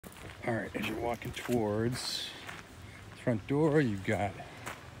All right, as you're walking towards the front door, you've got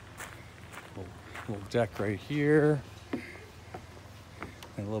a little deck right here, and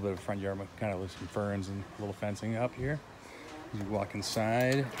a little bit of front yard, kind of with some ferns and a little fencing up here. As you walk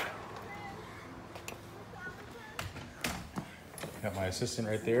inside, got my assistant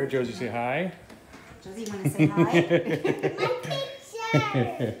right there. Josie, say hi. Josie, you want to say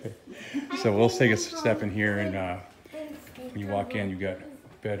hi? So we'll take a step in here, and when you walk in, you've got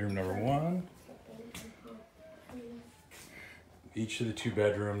bedroom number one. Each of the two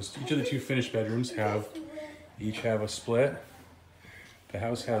finished bedrooms each have a split. The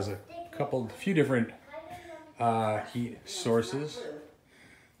house has a few different heat sources.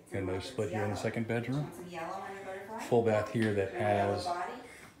 Got another split here in the second bedroom. Full bath here that has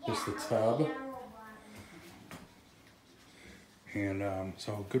just the tub. And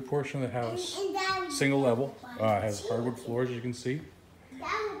so a good portion of the house, single level, has hardwood floors, as you can see.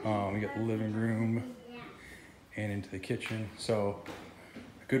 We got the living room and into the kitchen. So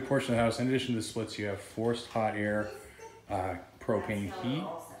a good portion of the house. In addition to the splits, you have forced hot air, propane heat,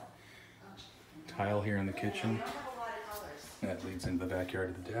 tile here in the kitchen. That leads into the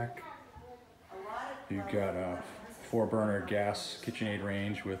backyard of the deck. You've got a 4-burner gas KitchenAid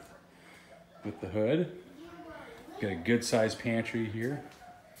range with the hood. Got a good sized pantry here.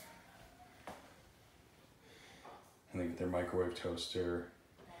 And they get their microwave toaster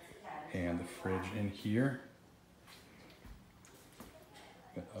and the fridge in here.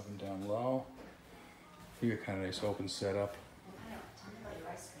 Got the oven down low. You got kind of nice open setup.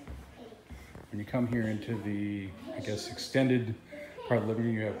 When you come here into the, I guess, extended part of the living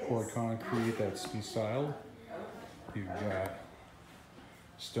room, you have poured concrete that's been styled. You've got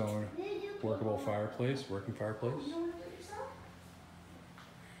stone working fireplace.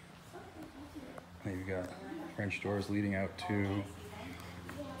 And you've got French doors leading out to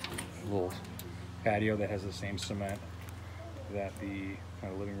a little patio that has the same cement that the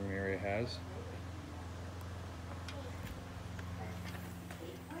living room area has.